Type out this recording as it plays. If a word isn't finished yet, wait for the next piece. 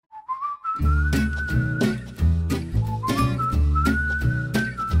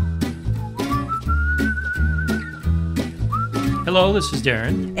Hello, this is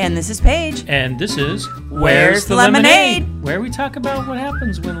Darren. And this is Paige. And this is Where's the Lemonade? Where we talk about what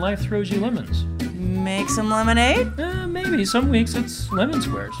happens when life throws you lemons. Make some lemonade? Maybe. Some weeks it's lemon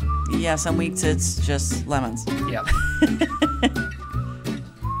squares. Yeah, some weeks it's just lemons. Yeah.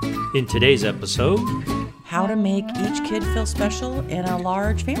 In today's episode, how to make each kid feel special in a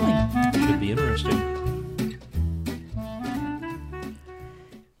large family. Should be interesting.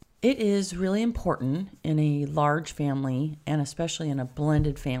 It is really important in a large family, and especially in a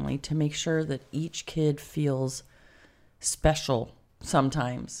blended family, to make sure that each kid feels special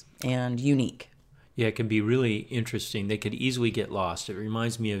sometimes and unique. Yeah, it can be really interesting. They could easily get lost. It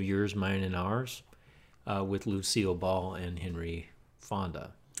reminds me of Yours, Mine, and Ours with Lucille Ball and Henry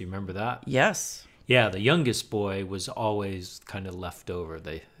Fonda. Do you remember that? Yes. Yeah, the youngest boy was always kind of left over.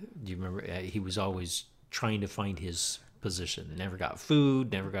 Do you remember? He was always trying to find his position. Never got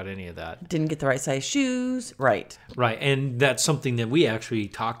food, never got any of that. Didn't get the right size shoes. Right. Right. And that's something that we actually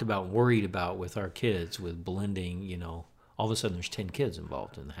talked about and worried about with our kids, with blending, all of a sudden there's 10 kids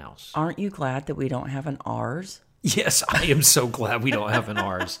involved in the house. Aren't you glad that we don't have an ours? Yes, I am so glad we don't have an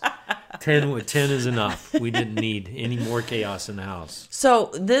ours. 10 is enough. We didn't need any more chaos in the house.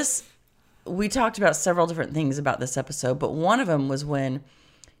 So we talked about several different things about this episode, but one of them was when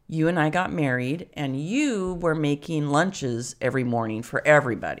you and I got married, and you were making lunches every morning for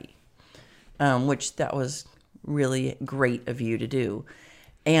everybody, which that was really great of you to do.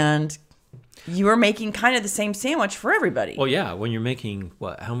 And you were making kind of the same sandwich for everybody. Well, yeah, when you're making,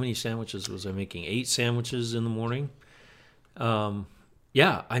 how many sandwiches was I making? 8 sandwiches in the morning?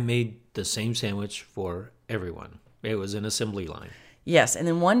 Yeah, I made the same sandwich for everyone. It was an assembly line. Yes, and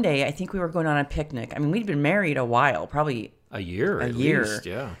then one day, I think we were going on a picnic. I mean, we'd been married a while, probably a year at least,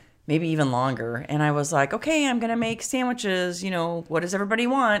 yeah. Maybe even longer. And I was like, okay, I'm going to make sandwiches. What does everybody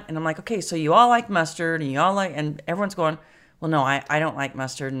want? And I'm like, okay, so you all like mustard and and everyone's going, well, no, I don't like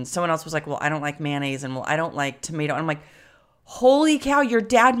mustard. And someone else was like, well, I don't like mayonnaise, and well, I don't like tomato. And I'm like, holy cow, your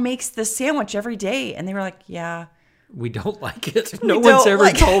dad makes this sandwich every day. And they were like, yeah. We don't like it. No one's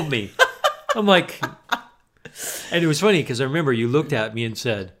ever told me. I'm like, and it was funny because I remember you looked at me and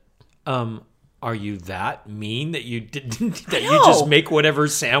said, are you that mean that you just make whatever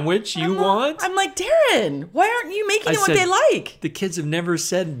sandwich you want? I'm like, Darren, why aren't you making what they like? The kids have never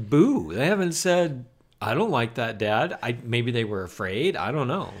said boo. They haven't said, I don't like that, Dad. Maybe they were afraid. I don't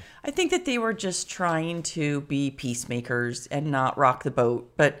know. I think that they were just trying to be peacemakers and not rock the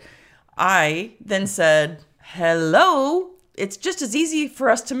boat. But I then said, hello. It's just as easy for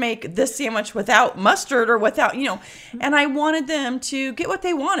us to make this sandwich without mustard or without, and I wanted them to get what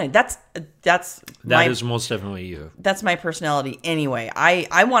they wanted. That is most definitely you. That's my personality anyway.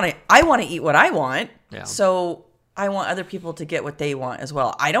 I want to eat what I want. Yeah. So I want other people to get what they want as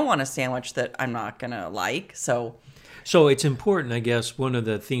well. I don't want a sandwich that I'm not going to like. So it's important, I guess. One of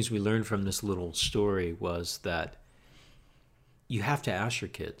the things we learned from this little story was that you have to ask your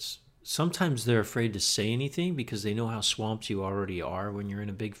kids. Sometimes they're afraid to say anything because they know how swamped you already are when you're in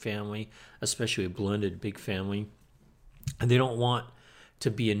a big family, especially a blended big family. And they don't want to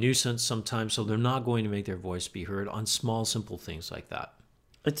be a nuisance sometimes, so they're not going to make their voice be heard on small, simple things like that.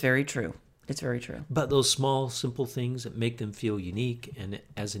 It's very true. It's very true. But those small, simple things that make them feel unique and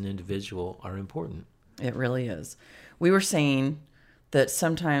as an individual are important. It really is. We were saying that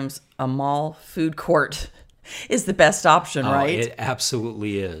sometimes a mall food court is the best option, right? It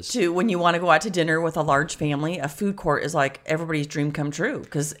absolutely is. When you want to go out to dinner with a large family, a food court is like everybody's dream come true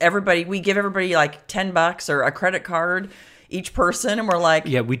because we give everybody like $10 or a credit card each person, and we're like,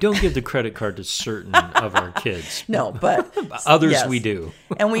 yeah, we don't give the credit card to certain of our kids. No, but others yes. We do.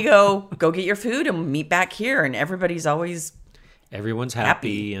 And we go get your food and meet back here, and everyone's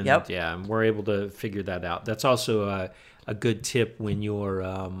happy. And yep. Yeah, and we're able to figure that out. That's also a good tip when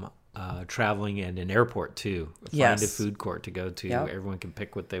you're traveling at an airport too. Find a food court to go to. Yep. Everyone can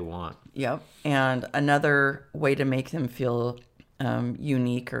pick what they want. Yep. And another way to make them feel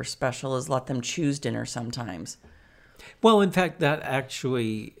unique or special is let them choose dinner sometimes. Well, in fact, that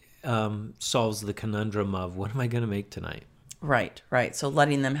actually solves the conundrum of what am I going to make tonight? Right. So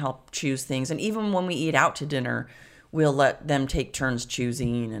letting them help choose things. And even when we eat out to dinner, we'll let them take turns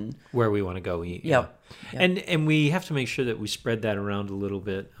choosing and where we want to go eat. Yep. Yeah. And we have to make sure that we spread that around a little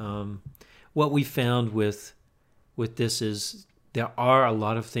bit. What we found with this is there are a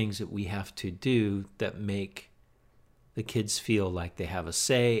lot of things that we have to do that make the kids feel like they have a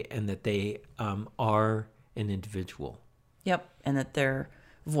say and that they are an individual. Yep, and that their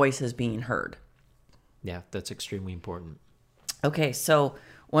voice is being heard. Yeah, that's extremely important. Okay, so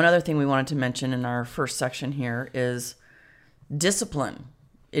One other thing we wanted to mention in our first section here is discipline.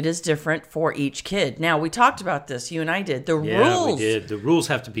 It is different for each kid. Now, we talked about this. You and I did. We did. The rules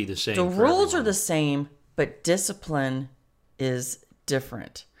have to be the same. The rules are the same, but discipline is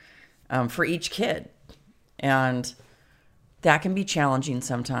different for each kid. And that can be challenging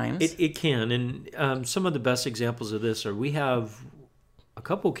sometimes. It can. And some of the best examples of this are we have a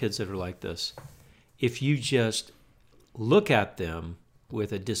couple kids that are like this. If you just look at them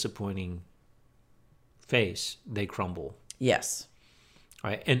with a disappointing face, they crumble. Yes.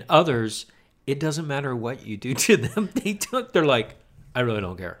 Right. And others, it doesn't matter what you do to them. They're like, I really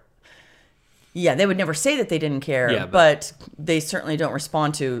don't care. Yeah, they would never say that they didn't care, Yeah, but they certainly don't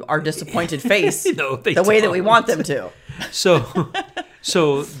respond to our disappointed face No, they the way that we don't. want them to. So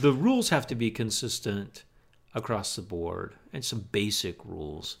the rules have to be consistent across the board and some basic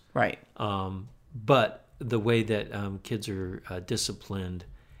rules. Right. But the way that kids are disciplined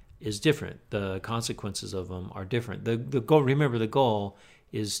is different. The consequences of them are different. The goal, remember, the goal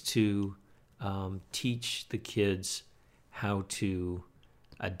is to teach the kids how to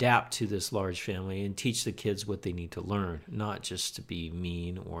adapt to this large family and teach the kids what they need to learn, not just to be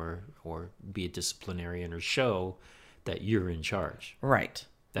mean or be a disciplinarian or show that you're in charge. Right.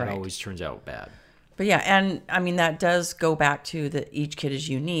 That right. always turns out bad. But yeah, and I mean, that does go back to that each kid is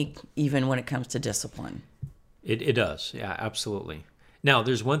unique, even when it comes to discipline. It does. Yeah, absolutely. Now,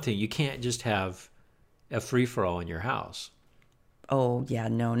 there's one thing. You can't just have a free-for-all in your house. Oh, yeah,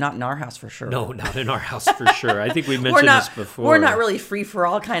 no, not in our house for sure. No, not in our house for sure. I think we mentioned this before. We're not really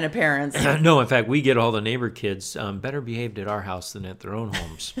free-for-all kind of parents. No, in fact, we get all the neighbor kids better behaved at our house than at their own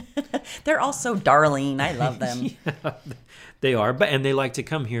homes. They're all so darling. I love them. Yeah, they are, and they like to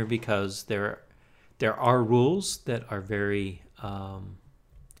come here because there are rules that are very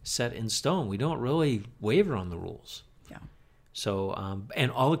set in stone. We don't really waver on the rules. Yeah. So,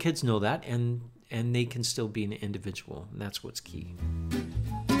 and all the kids know that, and they can still be an individual, and that's what's key.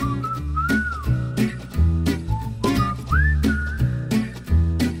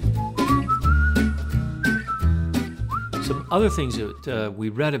 Some other things that we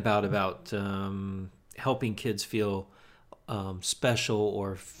read about helping kids feel special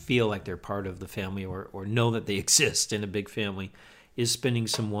or feel like they're part of the family or know that they exist in a big family is spending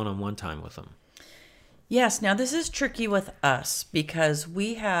some one-on-one time with them. Yes. Now, this is tricky with us because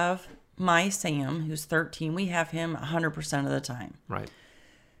we have my Sam, who's 13. We have him 100% of the time. Right.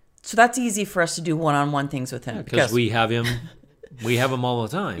 So that's easy for us to do one-on-one things with him. Because we have him all the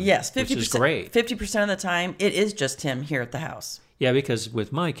time. Yes. 50%, which is great. 50% of the time, it is just him here at the house. Yeah, because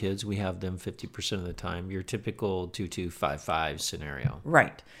with my kids, we have them 50% of the time. Your typical 2-2-5-5 scenario.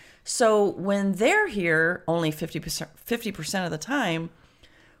 Right. So when they're here only 50% of the time,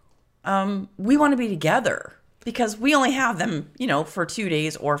 we want to be together because we only have them, for 2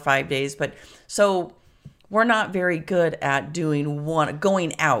 days or 5 days. But so we're not very good at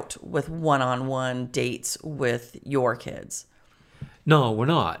going out with one-on-one dates with your kids. No, we're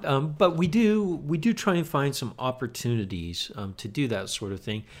not. But we do try and find some opportunities to do that sort of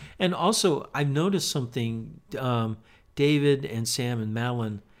thing. And also, I've noticed something. David and Sam and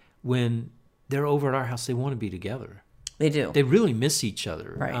Madeline, when they're over at our house, they want to be together. They do. They really miss each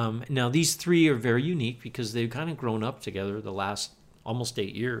other. Right. Now, these three are very unique because they've kind of grown up together the last almost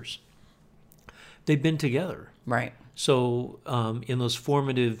 8 years. They've been together. Right. So in those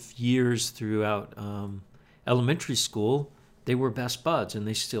formative years throughout elementary school, they were best buds, and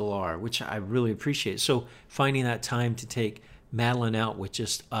they still are, which I really appreciate. So finding that time to take Madeline out with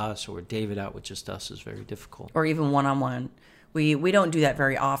just us or David out with just us is very difficult. Or even one-on-one. We don't do that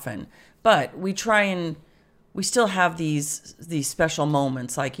very often. But we try and we still have these special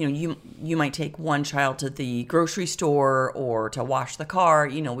moments. Like, you might take one child to the grocery store or to wash the car.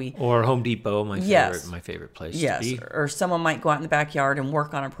 Or Home Depot, my favorite place to be. Or someone might go out in the backyard and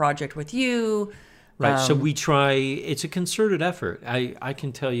work on a project with you. Right, so we try, it's a concerted effort. I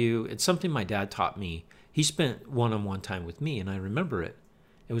can tell you, it's something my dad taught me. He spent one-on-one time with me, and I remember it.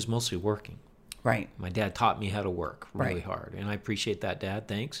 It was mostly working. Right. My dad taught me how to work really Right. hard, and I appreciate that, Dad,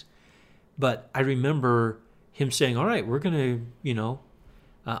 thanks. But I remember him saying, all right, we're going to,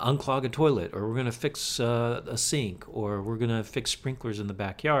 unclog a toilet, or we're going to fix a sink, or we're going to fix sprinklers in the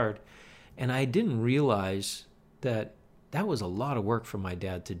backyard. And I didn't realize that was a lot of work for my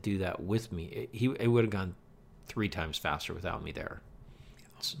dad to do that with me. It would have gone 3 times faster without me there.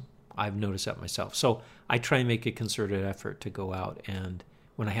 I've noticed that myself. So I try and make a concerted effort to go out, and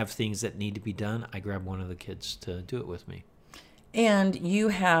when I have things that need to be done, I grab one of the kids to do it with me. And you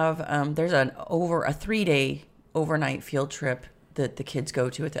have, there's a 3-day overnight field trip that the kids go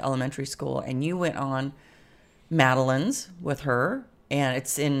to at the elementary school, and you went on Madeline's with her, and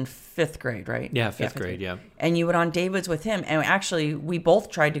it's in 5th grade, right? Yeah, fifth grade, yeah. And you went on David's with him, and actually, we both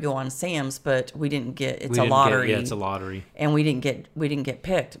tried to go on Sam's, but we didn't get. It's a lottery. It's a lottery, and we didn't get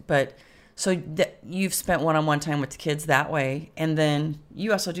picked. But so you've spent one-on-one time with the kids that way, and then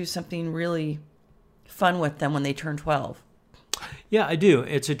you also do something really fun with them when they turn 12. Yeah, I do.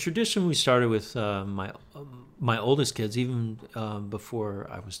 It's a tradition we started with my oldest kids, even before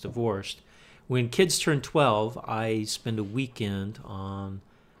I was divorced. When kids turn 12, I spend a weekend on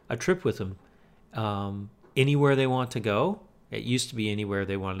a trip with them. Anywhere they want to go. It used to be anywhere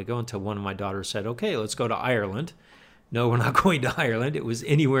they wanted to go until one of my daughters said, okay, let's go to Ireland. No, we're not going to Ireland. It was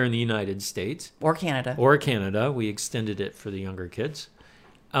anywhere in the United States. Or Canada. We extended it for the younger kids.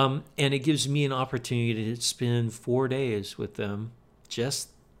 And it gives me an opportunity to spend 4 days with them, just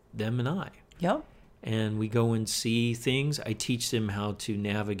them and I. Yep. And we go and see things. I teach them how to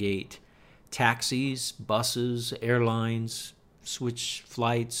navigate taxis, buses, airlines, switch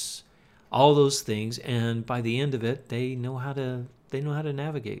flights, all those things. And by the end of it, they know how to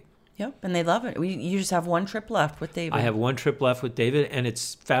navigate. Yep, and they love it. You just have one trip left with David. I have one trip left with David, and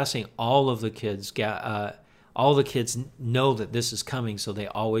it's fascinating. All the kids know that this is coming, so they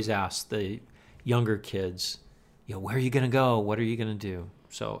always ask the younger kids, where are you going to go? What are you going to do?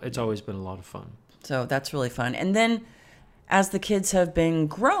 So it's always been a lot of fun. So that's really fun. And then as the kids have been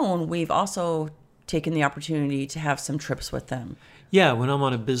grown, we've also taken the opportunity to have some trips with them. Yeah, when I'm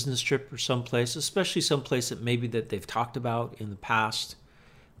on a business trip or someplace, especially someplace that maybe that they've talked about in the past,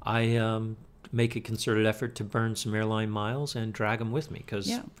 I make a concerted effort to burn some airline miles and drag them with me because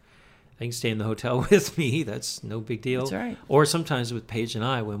they can stay in the hotel with me. That's no big deal. That's right. Or sometimes with Paige and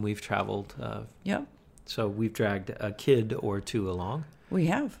I when we've traveled. Yep. So we've dragged a kid or two along. We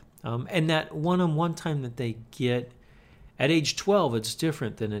have. And that one-on-one time that they get at age 12, it's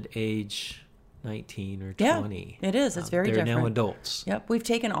different than at age 19 or 20. Yeah, it is. It's very different. They're now adults. Yep. We've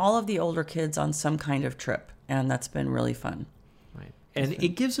taken all of the older kids on some kind of trip, and that's been really fun. Right. And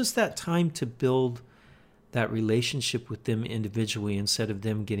it gives us that time to build that relationship with them individually instead of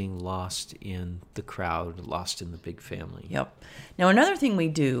them getting lost in the crowd, lost in the big family. Yep. Now, another thing we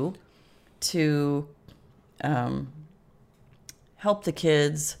do to help the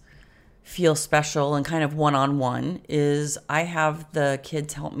kids feel special and kind of one-on-one is I have the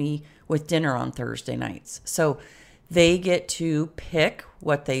kids help me with dinner on Thursday nights. So they get to pick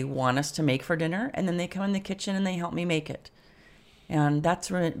what they want us to make for dinner, and then they come in the kitchen and they help me make it. And that's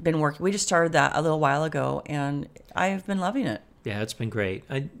been working. We just started that a little while ago, and I've been loving it. Yeah, it's been great.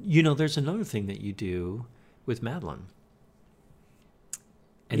 There's another thing that you do with Madeline.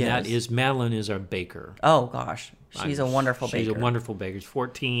 And that is, Madeline is our baker. Oh, gosh. She's a wonderful baker. She's a wonderful baker. She's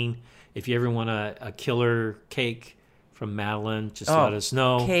 14. If you ever want a killer cake from Madeline, just let us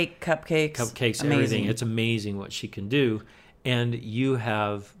know. Cake, cupcakes. Amazing. Everything. It's amazing what she can do. And you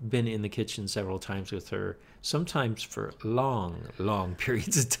have been in the kitchen several times with her, sometimes for long, long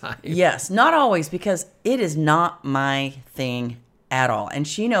periods of time. Yes, not always, because it is not my thing at all. And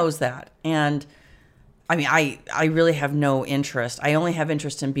she knows that. And I mean, I really have no interest. I only have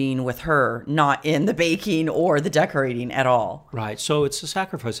interest in being with her, not in the baking or the decorating at all. Right. So it's a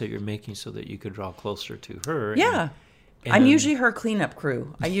sacrifice that you're making so that you could draw closer to her. Yeah. And I'm usually her cleanup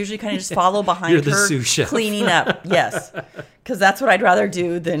crew. I usually kind of just follow behind You're the her sous chef. Cleaning up. Yes. Because that's what I'd rather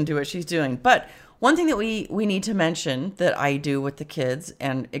do than do what she's doing. But one thing that we need to mention that I do with the kids,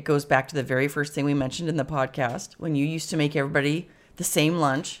 and it goes back to the very first thing we mentioned in the podcast, when you used to make everybody the same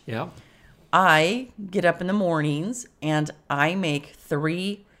lunch. Yeah. I get up in the mornings and I make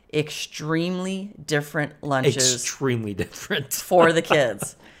 3 extremely different lunches. Extremely different. For the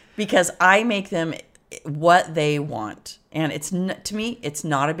kids. Because I make them what they want. And to me, it's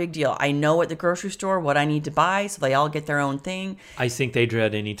not a big deal. I know at the grocery store what I need to buy, so they all get their own thing. I think they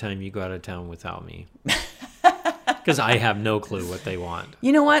dread any time you go out of town without me. Because I have no clue what they want.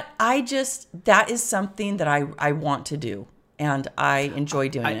 You know what? That is something that I want to do. And I enjoy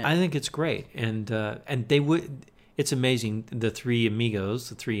doing it. I think it's great. And they would. It's amazing. The 3 amigos,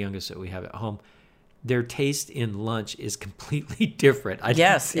 the 3 youngest that we have at home, their taste in lunch is completely different.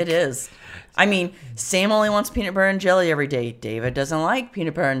 Yes, it is. I mean, Sam only wants peanut butter and jelly every day. David doesn't like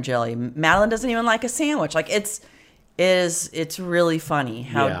peanut butter and jelly. Madeline doesn't even like a sandwich. Like it's really funny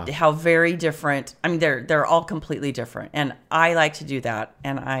how very different. I mean, they're all completely different, and I like to do that,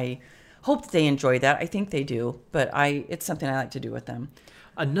 and I hope that they enjoy that. I think they do, but it's something I like to do with them.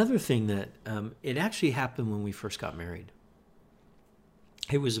 Another thing that it actually happened when we first got married.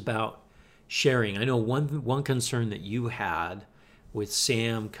 It was about sharing. I know one concern that you had with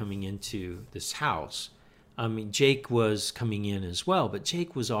Sam coming into this house. I mean, Jake was coming in as well, but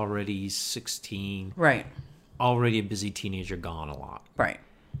Jake was already 16. Right. already a busy teenager, gone a lot. Right.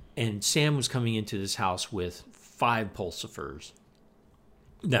 And Sam was coming into this house with 5 pulsifers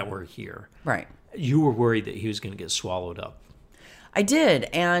that were here. Right. You were worried that he was going to get swallowed up. I did.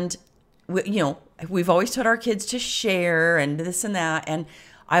 And, we've always taught our kids to share and this and that. And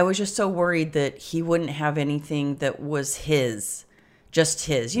I was just so worried that he wouldn't have anything that was his, just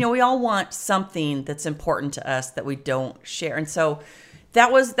his. We all want something that's important to us that we don't share. And so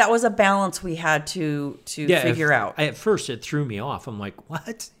that was a balance we had to figure out. At first, it threw me off. I'm like,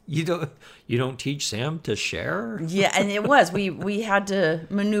 what? You don't teach Sam to share? Yeah, and it was. We had to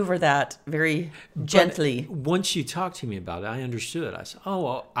maneuver that very gently. But once you talked to me about it, I understood. I said, oh,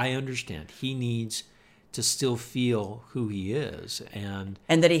 well, I understand. He needs to still feel who he is. And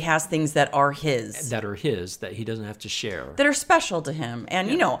that he has things that are his. That he doesn't have to share. That are special to him. And,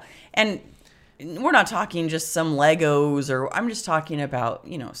 and we're not talking just some Legos, or I'm just talking about,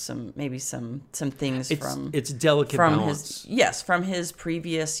 some things it's delicate balance. From his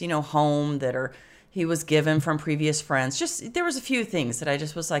previous, home that he was given from previous friends. Just, there was a few things that I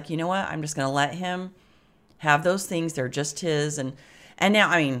just was like, you know what, I'm just going to let him have those things. They're just his. And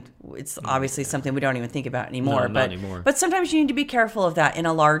now, it's obviously something we don't even think about anymore. No, not anymore. But sometimes you need to be careful of that in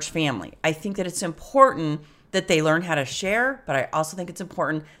a large family. I think that it's important that they learn how to share, but I also think it's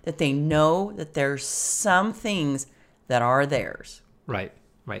important that they know that there's some things that are theirs. Right.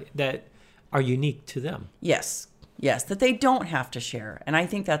 That are unique to them. Yes, that they don't have to share. And I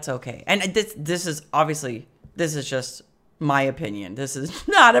think that's okay. And this is just my opinion. This is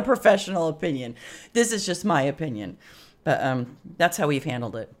not a professional opinion. This is just my opinion. But that's how we've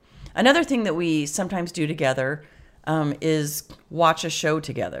handled it. Another thing that we sometimes do together is watch a show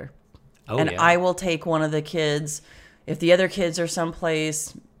together. Oh, and yeah. I will take one of the kids. If the other kids are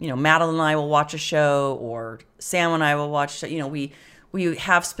someplace, Madeline and I will watch a show, or Sam and I will watch. We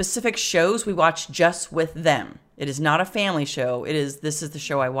have specific shows we watch just with them. It is not a family show. This is the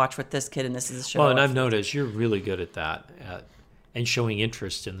show I watch with this kid, and this is the show. Well, and I've noticed you're really good at that, and showing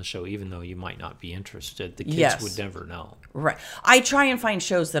interest in the show, even though you might not be interested. The kids would never know. Right. I try and find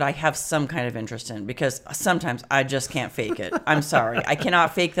shows that I have some kind of interest in, because sometimes I just can't fake it. I'm sorry. I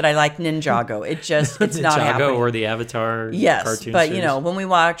cannot fake that I like Ninjago. It's not happening. Ninjago or the Avatar cartoon but series. When we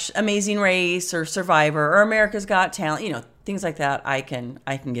watch Amazing Race or Survivor or America's Got Talent, things like that I can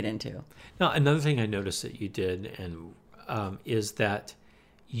get into. Now, another thing I noticed that you did is that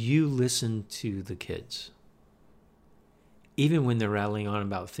you listen to the kids. Even when they're rattling on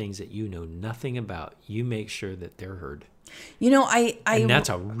about things that you know nothing about, you make sure that they're heard. And that's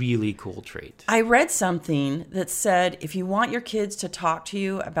a really cool trait. I read something that said if you want your kids to talk to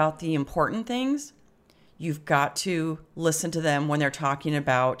you about the important things, you've got to listen to them when they're talking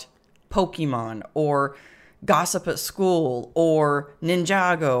about Pokemon or gossip at school or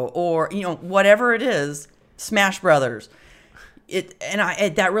Ninjago or, whatever it is, Smash Brothers.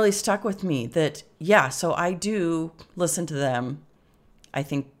 That really stuck with me that, so I do listen to them, I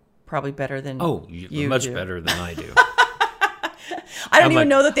think probably better than you much do. Better than I do. I don't even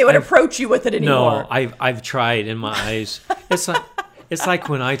know that they would approach you with it anymore. No, I've tried in my eyes. It's like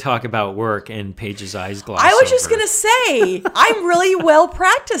when I talk about work and Paige's eyes gloss I was just over. going to say, I'm really well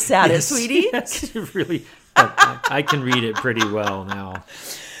practiced at it, sweetie. Yes, really. I can read it pretty well now.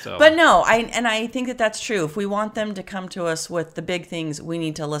 So. But no, I think that that's true. If we want them to come to us with the big things, we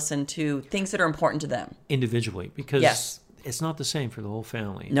need to listen to things that are important to them. Individually, because it's not the same for the whole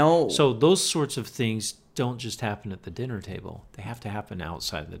family. No. So those sorts of things don't just happen at the dinner table. They have to happen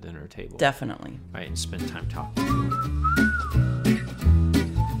outside the dinner table. Definitely. Right, and spend time talking.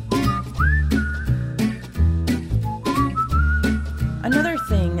 Another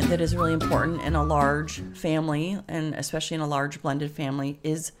thing that is really important in a large family, and especially in a large blended family,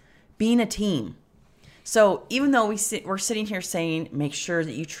 is being a team. So even though we're sitting here saying, make sure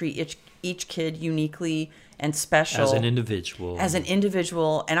that you treat each kid uniquely and special. As an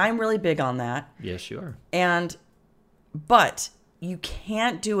individual. And I'm really big on that. Yes, you are. But you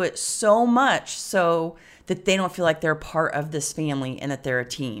can't do it so much so that they don't feel like they're part of this family and that they're a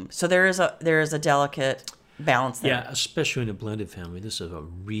team. So there is a delicate balance there. Yeah, especially in a blended family, this is a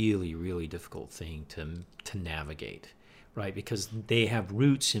really, really difficult thing to navigate, right? Because they have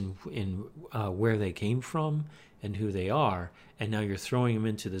roots in where they came from and who they are, and now you're throwing them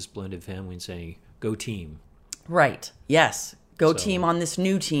into this blended family and saying, "Go team." Right. Yes. Go team on this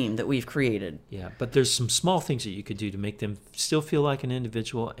new team that we've created. Yeah, but there's some small things that you could do to make them still feel like an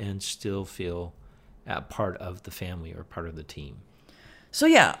individual and still feel part of the family or part of the team. So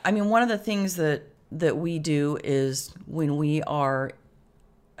one of the things that we do is when we are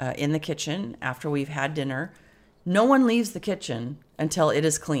in the kitchen after we've had dinner, no one leaves the kitchen until it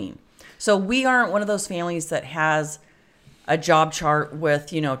is clean. So we aren't one of those families that has a job chart with,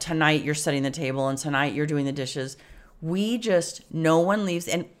 tonight you're setting the table and tonight you're doing the dishes. We just, no one leaves.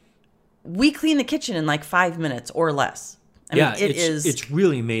 And we clean the kitchen in like 5 minutes or less. I mean, it's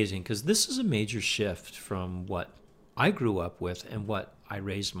really amazing because this is a major shift from what I grew up with and what I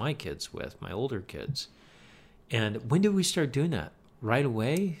raised my kids with, my older kids. And when did we start doing that? Right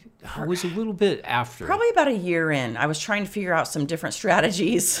away? It was a little bit after. Probably about a year in. I was trying to figure out some different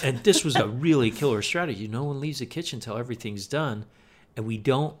strategies. And this was a really killer strategy. No one leaves the kitchen until everything's done, and we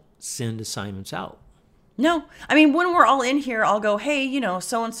don't send assignments out. No. I mean, when we're all in here, I'll go, hey,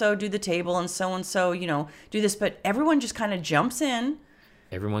 so-and-so do the table and so-and-so, do this. But everyone just kind of jumps in.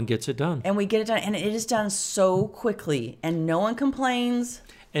 Everyone gets it done. And we get it done. And it is done so quickly. And no one complains.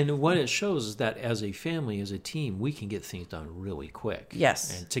 And what it shows is that as a family, as a team, we can get things done really quick.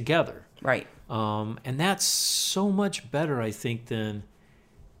 Yes. And together. Right. And that's so much better, I think, than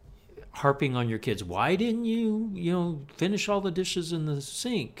harping on your kids. Why didn't you, finish all the dishes in the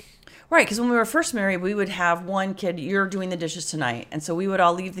sink? Right, because when we were first married, we would have one kid, you're doing the dishes tonight. And so we would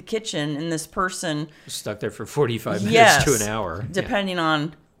all leave the kitchen, and this person... stuck there for 45 minutes to an hour. Depending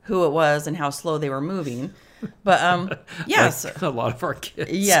on who it was and how slow they were moving. But, yes. Like a lot of our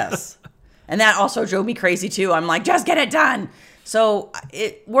kids. Yes. And that also drove me crazy, too. I'm like, just get it done. So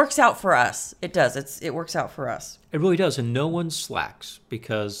it works out for us. It does. It works out for us. It really does. And no one slacks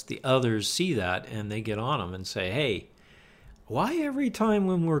because the others see that, and they get on them and say, hey... why every time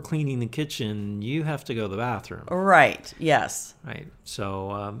when we're cleaning the kitchen, you have to go to the bathroom? Right. Yes. Right.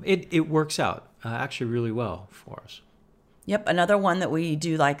 So it works out actually really well for us. Yep. Another one that we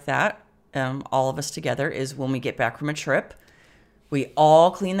do like that, all of us together, is when we get back from a trip, we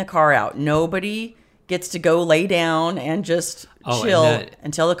all clean the car out. Nobody gets to go lay down and just chill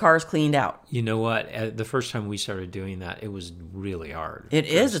until the car is cleaned out. You know what? The first time we started doing that, it was really hard. It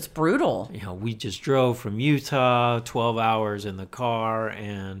is. It's brutal. We just drove from Utah, 12 hours in the car,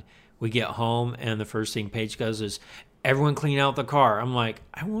 and we get home, and the first thing Paige does is, everyone clean out the car. I'm like,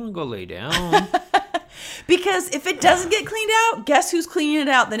 I want to go lay down. Because if it doesn't get cleaned out, guess who's cleaning it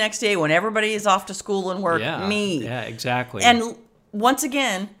out the next day when everybody is off to school and work? Me. Yeah, exactly. And once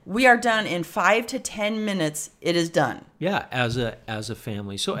again, we are done in 5 to 10 minutes. It is done. Yeah, as a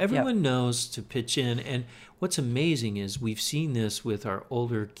family. So everyone knows to pitch in. And what's amazing is we've seen this with our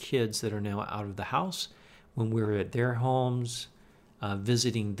older kids that are now out of the house. When we're at their homes,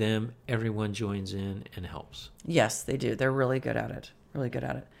 visiting them, everyone joins in and helps. Yes, they do. They're really good at it. Really good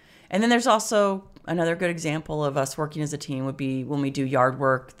at it. And then there's also another good example of us working as a team would be when we do yard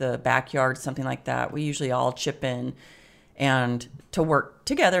work, the backyard, something like that. We usually all chip in and to work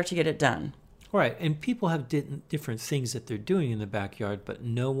together to get it done. Right. And people have different things that they're doing in the backyard, but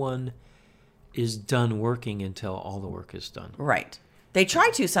no one is done working until all the work is done. Right. They try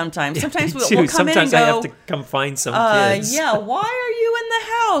to sometimes. Sometimes we'll come sometimes in and go, I have to come find some kids. Yeah, why are you in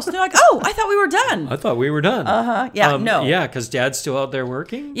the house? They're like, oh, I thought we were done. I thought we were done. Uh-huh. Yeah, no. Yeah, because Dad's still out there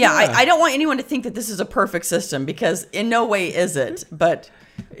working? Yeah, I don't want anyone to think that this is a perfect system because in no way is it, but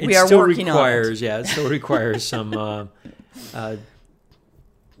we are working on it. Yeah, it still requires some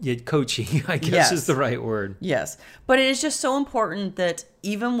coaching, I guess is the right word. Yes, but it is just so important that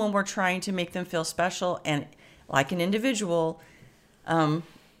even when we're trying to make them feel special and like an individual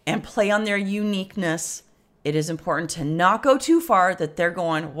and play on their uniqueness, it is important to not go too far that they're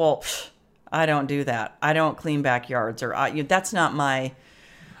going, well, I don't do that. I don't clean backyards or that's not my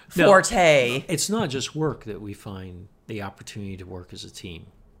forte. No, it's not just work that we find the opportunity to work as a team.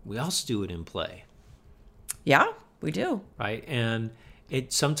 We also do it in play. Yeah, we do. Right? And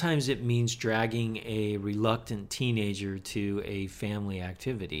sometimes it means dragging a reluctant teenager to a family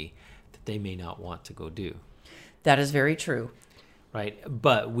activity that they may not want to go do. That is very true. Right?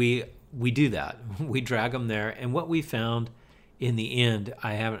 But we do that. We drag them there. And what we found in the end,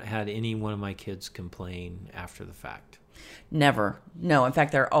 I haven't had any one of my kids complain after the fact. Never. No. In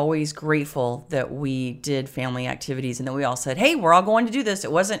fact, they're always grateful that we did family activities and that we all said, hey, we're all going to do this.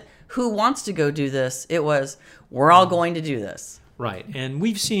 It wasn't who wants to go do this. It was, we're all going to do this. Right. And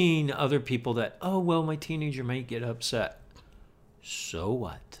we've seen other people that, oh, well, my teenager might get upset. So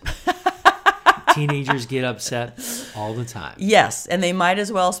what? Teenagers get upset all the time. Yes. And they might as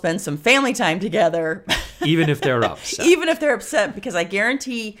well spend some family time together. Even if they're upset. Even if they're upset, because I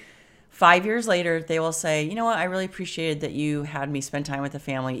guarantee 5 years later, they will say, you know what? I really appreciated that you had me spend time with the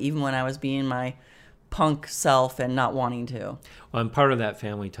family, even when I was being my punk self and not wanting to. Well, and part of that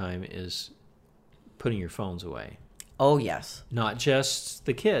family time is putting your phones away. Oh, yes. Not just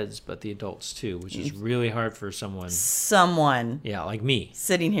the kids, but the adults too, which is really hard for someone, Someone yeah, like me.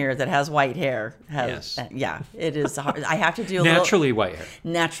 sitting here that has white hair has, Yes. yeah, it is hard. I have to do a Naturally white hair.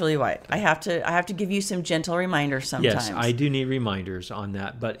 naturally white. I have to give you some gentle reminders sometimes. Yes, I do need reminders on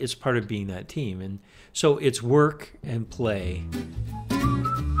that, but it's part of being that team. And so it's work and play.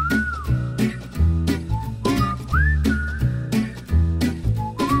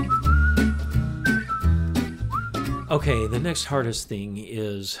 Okay, the next hardest thing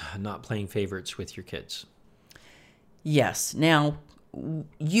is not playing favorites with your kids. Yes. Now,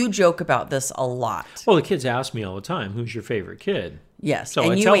 you joke about this a lot. Well, the kids ask me all the time, who's your favorite kid? Yes. So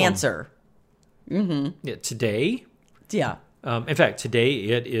and I you tell 'em. answer. Yeah, today, Yeah. in fact, today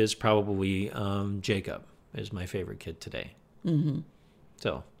it is probably Jacob is my favorite kid today. Mm-hmm.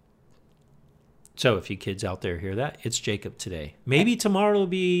 So if you kids out there hear that, it's Jacob today. Maybe tomorrow will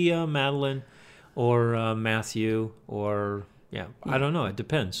be Madeline or Matthew or, I don't know. It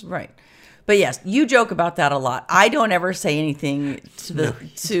depends. Right. But yes, you joke about that a lot. I don't ever say anything to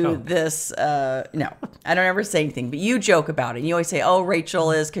this. No, I don't ever say anything. But you joke about it. You always say, "Oh,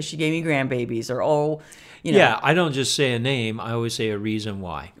 Rachel is because she gave me grandbabies," or "Oh, you know." Yeah, I don't just say a name. I always say a reason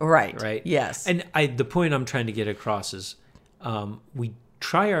why. Right. Right. Yes. And the point I'm trying to get across is we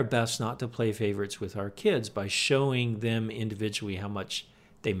try our best not to play favorites with our kids by showing them individually how much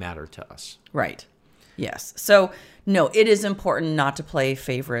they matter to us. Right. Yes. So no, it is important not to play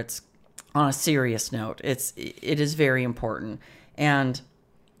favorites. On a serious note, it is very important. And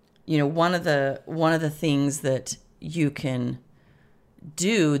you know, one of the things that you can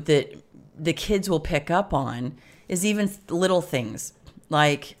do that the kids will pick up on is even little things.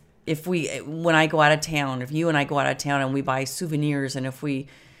 Like when I go out of town, if you and I go out of town and we buy souvenirs, and if we,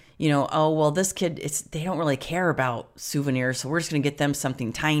 you know, oh, well, this kid, they don't really care about souvenirs, so we're just going to get them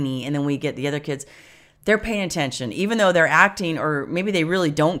something tiny, and then we get the other kids, they're paying attention. Even though they're acting, or maybe they really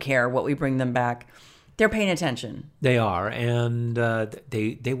don't care what we bring them back, they're paying attention. They are, and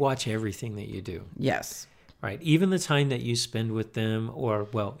they watch everything that you do. Yes. Right. Even the time that you spend with them, or,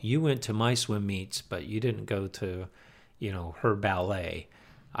 well, you went to my swim meets, but you didn't go to, her ballet.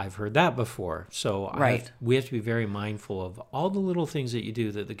 I've heard that before. So right. We have to be very mindful of all the little things that you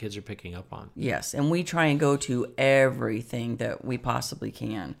do that the kids are picking up on. Yes, and we try and go to everything that we possibly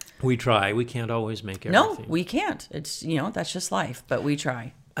can. We try. We can't always make everything. No, we can't. It's, that's just life, but we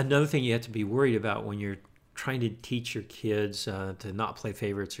try. Another thing you have to be worried about when you're trying to teach your kids to not play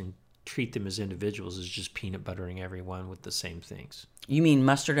favorites and treat them as individuals is just peanut buttering everyone with the same things. You mean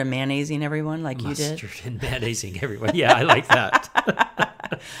mustard and mayonnaising everyone like you did? Mustard and mayonnaising everyone. Yeah, I like that.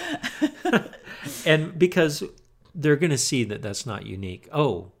 And because they're going to see that that's not unique.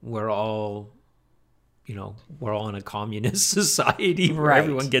 Oh, we're all in a communist society where right.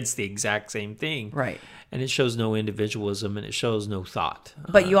 everyone gets the exact same thing. Right. And it shows no individualism and it shows no thought.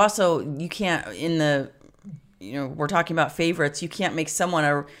 But you can't, we're talking about favorites. You can't make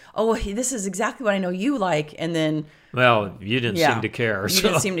someone this is exactly what I know you like. And then, well, you didn't seem to care. You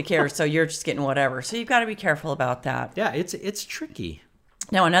didn't seem to care. So you're just getting whatever. So you've got to be careful about that. Yeah, it's tricky.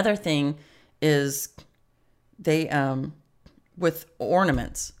 Now, another thing is they, with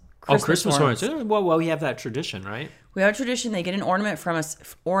ornaments. Christmas ornaments. Well, we have that tradition, right? We have a tradition. They get an ornament from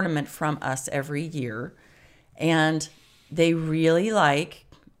us every year. And they really like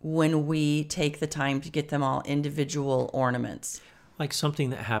when we take the time to get them all individual ornaments. Like something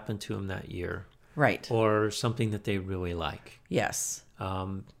that happened to them that year. Right. Or something that they really like. Yes.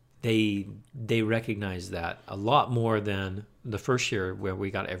 They recognize that a lot more than the first year where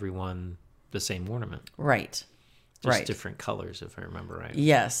we got everyone the same ornament. Right. Just different colors, if I remember right.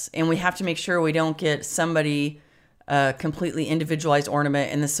 Yes. And we have to make sure we don't get somebody a completely individualized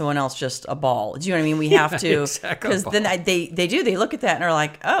ornament and then someone else just a ball. Do you know what I mean? We have to, because then they look at that and are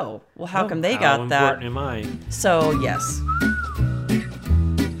like, oh, well, how come they got that? How important am I? So, yes.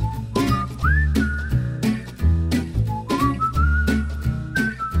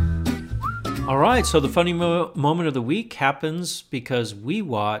 All right, so the funny moment of the week happens because we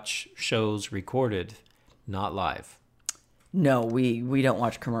watch shows recorded, not live. No, we don't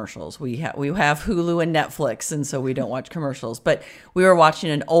watch commercials. We have Hulu and Netflix, and so we don't watch commercials. But we were watching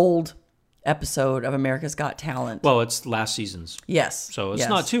an old episode of America's Got Talent. Well, it's last season's. Yes. So it's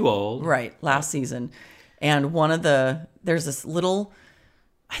not too old. Right, last season. And there's this little,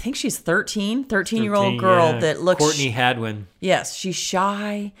 I think she's 13-year-old girl that looks... Courtney Hadwin. Yes, she's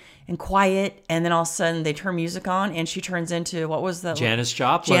shy and quiet, and then all of a sudden they turn music on, and she turns into, what was that? Janis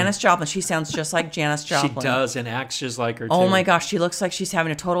Joplin. Janis Joplin. She sounds just like Janis Joplin. She does, and acts just like her, too. Oh my gosh, she looks like she's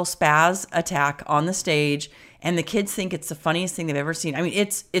having a total spaz attack on the stage, and the kids think it's the funniest thing they've ever seen. I mean,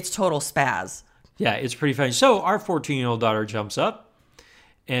 it's total spaz. Yeah, it's pretty funny. So our 14-year-old daughter jumps up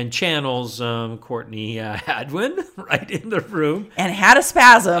and channels Courtney Hadwin right in the room. And had a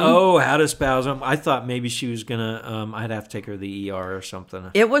spasm. Oh, had a spasm. I thought maybe she was going to, I'd have to take her to the ER or something.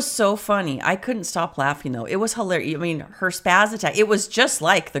 It was so funny. I couldn't stop laughing, though. It was hilarious. I mean, her spaz attack, it was just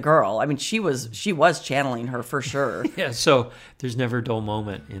like the girl. I mean, she was channeling her for sure. Yeah, so there's never a dull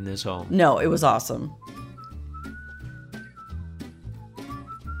moment in this home. No, it was awesome.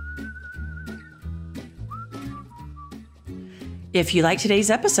 If you like today's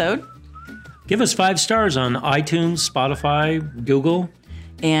episode, Give us 5 stars on iTunes, Spotify, Google.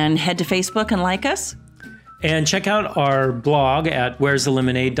 and head to Facebook and like us, And check out our blog at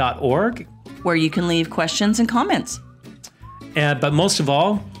where'sthelemonade.org. where you can leave questions and comments. But most of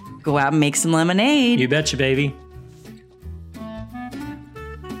all, Go out and make some lemonade. you betcha, baby.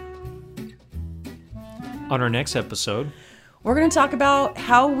 On our next episode, We're going to talk about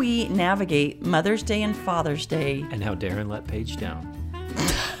how we navigate Mother's Day and Father's Day. and how Darren let Paige down.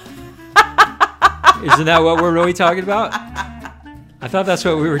 Isn't that what we're really talking about? I thought that's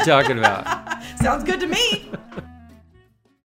what we were talking about. Sounds good to me.